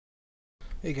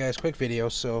Hey guys, quick video.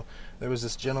 So there was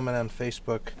this gentleman on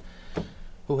Facebook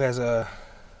who has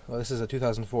this is a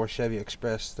 2004 Chevy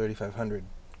Express 3500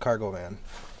 cargo van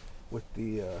with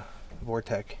the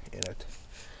Vortec in it.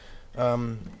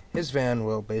 His van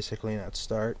will basically not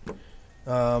start,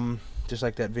 just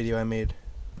like that video I made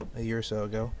a year or so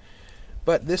ago.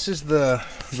 But this is the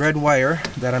red wire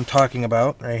that I'm talking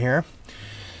about right here.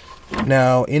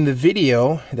 Now, in the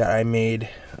video that I made,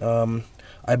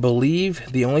 I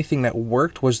believe the only thing that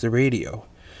worked was the radio.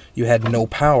 You had no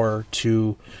power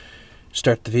to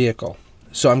start the vehicle.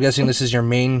 So I'm guessing this is your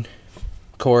main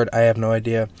cord, I have no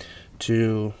idea,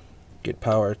 to get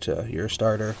power to your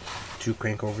starter to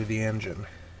crank over the engine.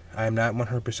 I'm not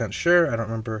 100% sure. I don't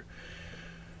remember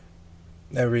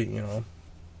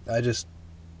I just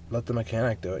let the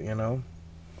mechanic do it,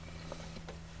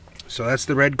 So that's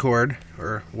the red cord,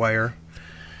 or wire,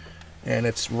 and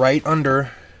it's right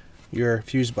under your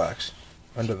fuse box,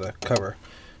 under the cover.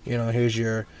 Here's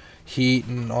your heat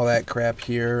and all that crap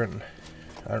here, and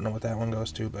I don't know what that one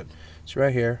goes to, but it's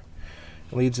right here.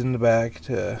 It leads in the back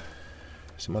to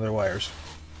some other wires.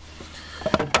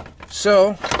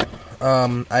 So,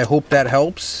 I hope that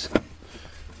helps,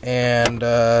 and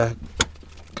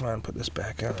come on, put this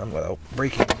back on without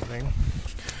breaking anything.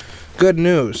 Good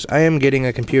news, I am getting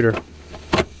a computer.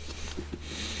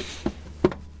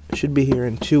 Should be here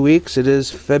in 2 weeks. It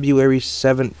is February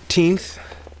 17th,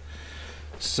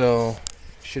 so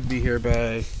should be here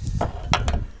by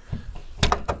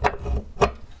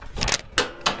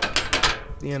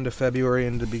the end of February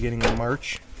and the beginning of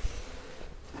March.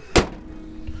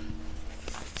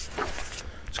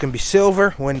 It's gonna be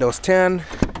silver, Windows 10,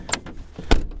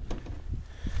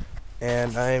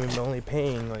 and I'm only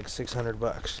paying like 600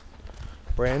 bucks.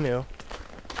 Brand new.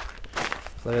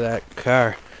 Look at that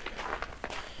car.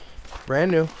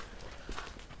 Brand new.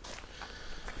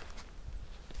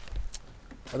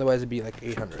 Otherwise it'd be like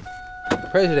 800.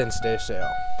 President's Day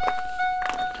sale.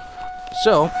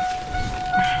 So,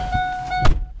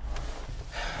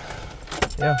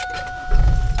 yeah.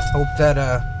 Hope that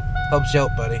helps you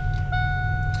out, buddy.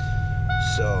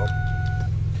 So,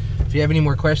 if you have any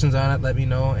more questions on it, let me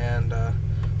know, and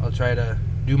I'll try to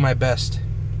do my best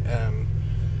and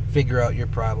figure out your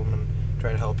problem and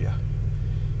try to help you.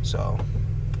 So,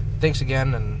 thanks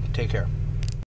again, and take care.